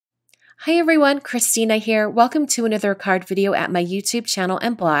Hi everyone, Christina here. Welcome to another card video at my YouTube channel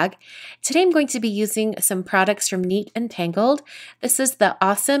and blog. Today I'm going to be using some products from Neat and Tangled. This is the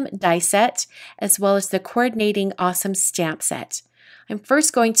Awesome die set as well as the Coordinating Awesome stamp set. I'm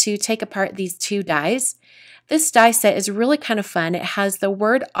first going to take apart these two dies. This die set is really kind of fun. It has the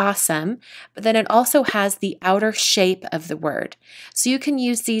word awesome, but then it also has the outer shape of the word. So you can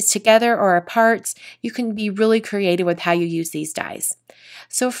use these together or apart. You can be really creative with how you use these dies.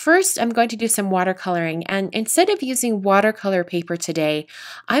 So first I'm going to do some watercoloring, and instead of using watercolor paper today,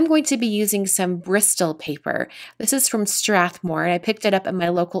 I'm going to be using some Bristol paper. This is from Strathmore. I picked it up at my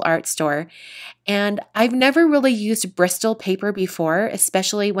local art store, and I've never really used Bristol paper before,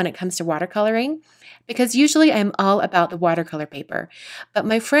 especially when it comes to watercoloring, because usually I'm all about the watercolor paper. But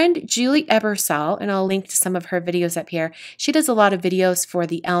my friend Julie Ebersole, and I'll link to some of her videos up here, she does a lot of videos for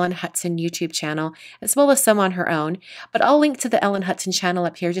the Ellen Hutson YouTube channel, as well as some on her own. But I'll link to the Ellen Hutson channel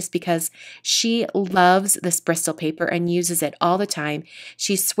up here just because she loves this Bristol paper and uses it all the time.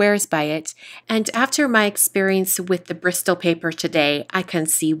 She swears by it. And after my experience with the Bristol paper today, I can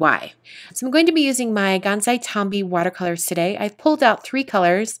see why. So I'm going to be using my Gansai Tambi watercolors today. I've pulled out 3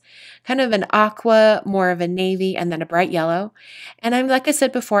 colors, kind of an aqua, more of a navy, and then a bright yellow. And like I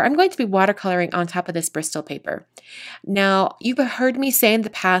said before, I'm going to be watercoloring on top of this Bristol paper. Now, you've heard me say in the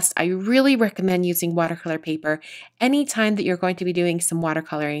past, I really recommend using watercolor paper anytime that you're going to be doing some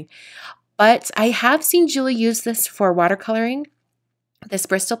watercoloring. But I have seen Julie use this for watercoloring, this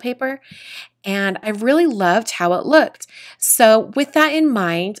Bristol paper, and I really loved how it looked. So with that in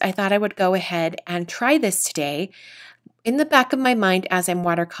mind, I thought I would go ahead and try this today. In the back of my mind as I'm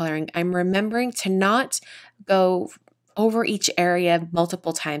watercoloring, I'm remembering to not go over each area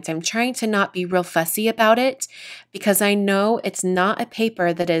multiple times. I'm trying to not be real fussy about it because I know it's not a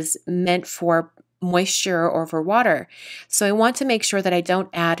paper that is meant for moisture or for water. So I want to make sure that I don't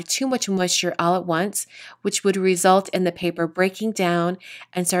add too much moisture all at once, which would result in the paper breaking down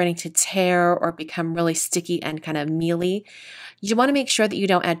and starting to tear or become really sticky and kind of mealy. You want to make sure that you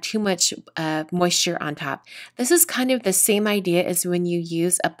don't add too much moisture on top. This is kind of the same idea as when you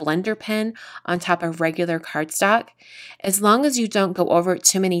use a blender pen on top of regular cardstock. As long as you don't go over it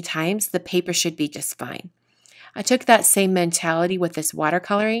too many times, the paper should be just fine. I took that same mentality with this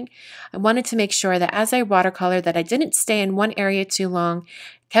watercoloring. I wanted to make sure that as I watercolor that I didn't stay in one area too long,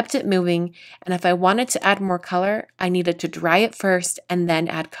 kept it moving, and if I wanted to add more color, I needed to dry it first and then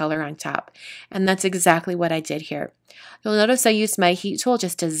add color on top. And that's exactly what I did here. You'll notice I used my heat tool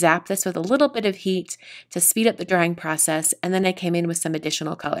just to zap this with a little bit of heat to speed up the drying process, and then I came in with some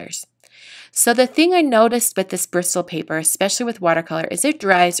additional colors. So the thing I noticed with this Bristol paper, especially with watercolor, is it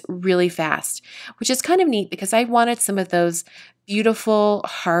dries really fast, which is kind of neat because I wanted some of those beautiful,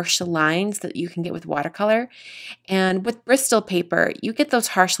 harsh lines that you can get with watercolor. And with Bristol paper, you get those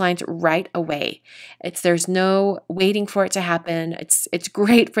harsh lines right away. There's no waiting for it to happen. It's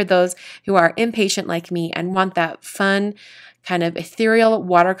great for those who are impatient like me and want that fun, kind of ethereal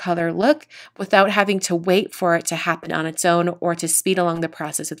watercolor look without having to wait for it to happen on its own or to speed along the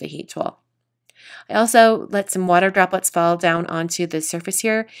process with the heat tool. I also let some water droplets fall down onto the surface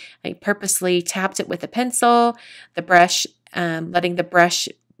here. I purposely tapped it with a pencil, the brush, letting the brush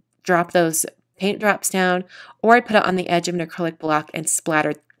drop those paint drops down, or I put it on the edge of an acrylic block and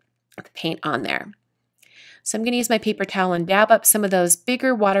splattered the paint on there. So I'm going to use my paper towel and dab up some of those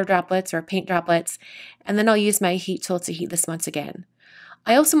bigger water droplets or paint droplets, and then I'll use my heat tool to heat this once again.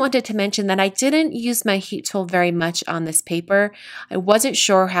 I also wanted to mention that I didn't use my heat tool very much on this paper. I wasn't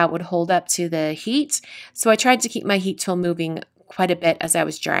sure how it would hold up to the heat, so I tried to keep my heat tool moving quite a bit as I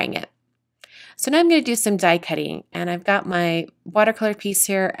was drying it. So now I'm going to do some die cutting, and I've got my watercolor piece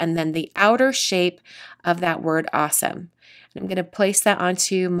here and then the outer shape of that word awesome. And I'm going to place that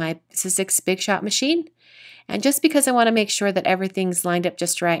onto my Sizzix Big Shot machine. And just because I want to make sure that everything's lined up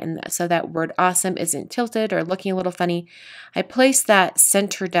just right and so that word awesome isn't tilted or looking a little funny, I placed that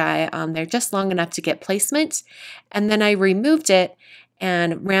center die on there just long enough to get placement, and then I removed it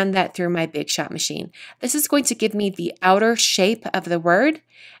and ran that through my Big Shot machine. This is going to give me the outer shape of the word,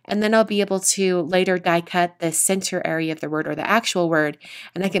 and then I'll be able to later die cut the center area of the word or the actual word,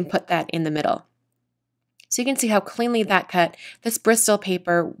 and I can put that in the middle. So you can see how cleanly that cut. This Bristol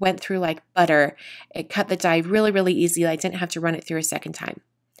paper went through like butter. It cut the die really, really easy. I didn't have to run it through a second time.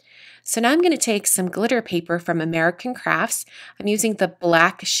 So now I'm going to take some glitter paper from American Crafts. I'm using the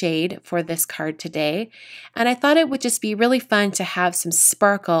black shade for this card today. And I thought it would just be really fun to have some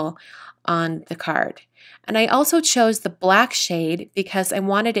sparkle on the card. And I also chose the black shade because I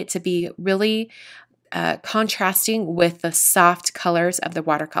wanted it to be really contrasting with the soft colors of the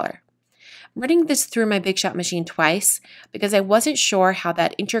watercolor. I'm running this through my Big Shot machine twice because I wasn't sure how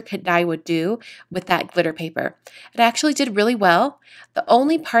that intricate die would do with that glitter paper. It actually did really well. The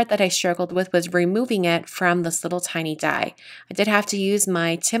only part that I struggled with was removing it from this little tiny die. I did have to use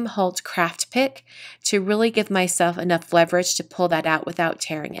my Tim Holtz craft pick to really give myself enough leverage to pull that out without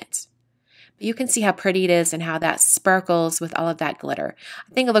tearing it. But you can see how pretty it is and how that sparkles with all of that glitter.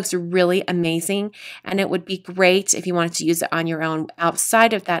 I think it looks really amazing, and it would be great if you wanted to use it on your own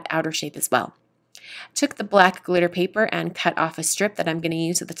outside of that outer shape as well. Took the black glitter paper and cut off a strip that I'm going to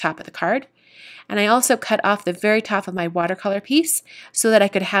use at the top of the card. And I also cut off the very top of my watercolor piece so that I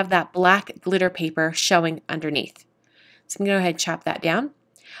could have that black glitter paper showing underneath. So I'm going to go ahead and chop that down.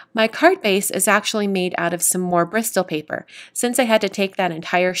 My card base is actually made out of some more Bristol paper. Since I had to take that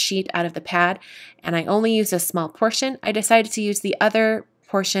entire sheet out of the pad and I only used a small portion, I decided to use the other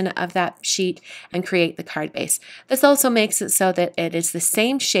portion of that sheet and create the card base. This also makes it so that it is the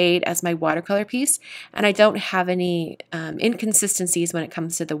same shade as my watercolor piece, and I don't have any inconsistencies when it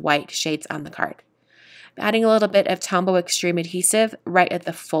comes to the white shades on the card. I'm adding a little bit of Tombow Extreme adhesive right at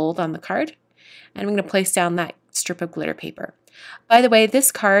the fold on the card, and I'm going to place down that strip of glitter paper. By the way,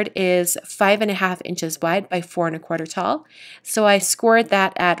 this card is 5.5 inches wide by 4.25 tall, so I scored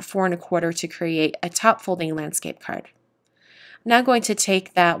that at 4.25 to create a top folding landscape card. I'm now going to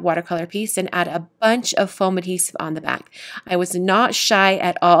take that watercolor piece and add a bunch of foam adhesive on the back. I was not shy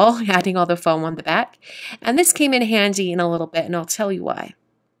at all adding all the foam on the back, and this came in handy in a little bit, and I'll tell you why.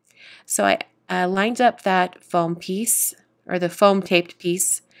 So I lined up that foam piece, or the foam taped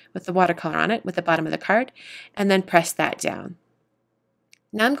piece, with the watercolor on it with the bottom of the card, and then press that down.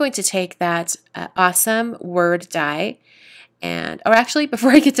 Now I'm going to take that awesome word die, or actually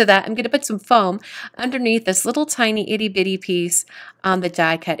before I get to that, I'm going to put some foam underneath this little tiny itty bitty piece on the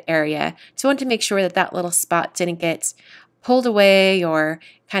die cut area. So I want to make sure that that little spot didn't get pulled away or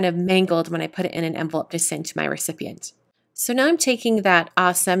kind of mangled when I put it in an envelope to send to my recipient. So now I'm taking that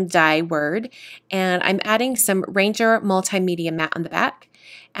awesome die word and I'm adding some Ranger Multimedia Matte on the back.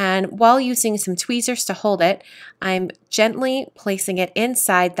 And while using some tweezers to hold it, I'm gently placing it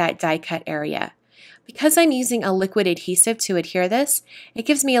inside that die cut area. Because I'm using a liquid adhesive to adhere this, it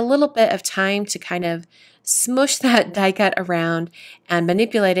gives me a little bit of time to kind of smush that die cut around and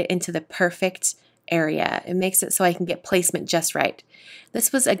manipulate it into the perfect area. It makes it so I can get placement just right.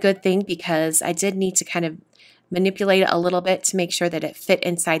 This was a good thing because I did need to kind of manipulate it a little bit to make sure that it fit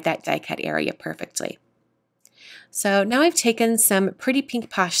inside that die cut area perfectly. So now I've taken some Pretty Pink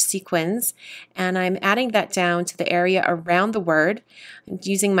Posh sequins and I'm adding that down to the area around the word. I'm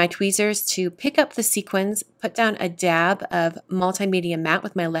using my tweezers to pick up the sequins, put down a dab of multimedia matte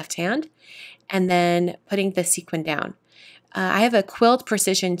with my left hand, and then putting the sequin down. I have a quilled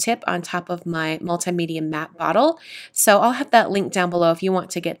precision tip on top of my multimedia matte bottle, so I'll have that link down below if you want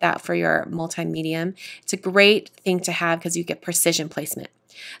to get that for your multimedia. It's a great thing to have because you get precision placement.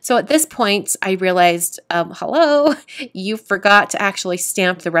 So at this point, I realized, hello, you forgot to actually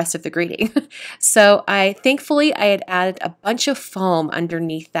stamp the rest of the greeting. So thankfully, I had added a bunch of foam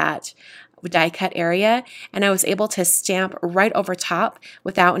underneath that die cut area, and I was able to stamp right over top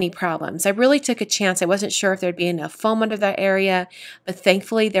without any problems. I really took a chance. I wasn't sure if there'd be enough foam under that area, but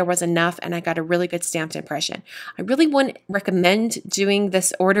thankfully there was enough, and I got a really good stamped impression. I really wouldn't recommend doing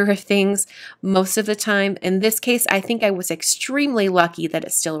this order of things most of the time. In this case, I think I was extremely lucky that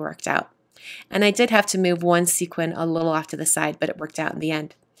it still worked out. And I did have to move one sequin a little off to the side, but it worked out in the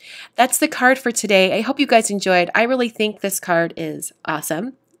end. That's the card for today. I hope you guys enjoyed. I really think this card is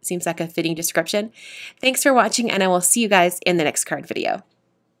awesome. Seems like a fitting description. Thanks for watching, and I will see you guys in the next card video.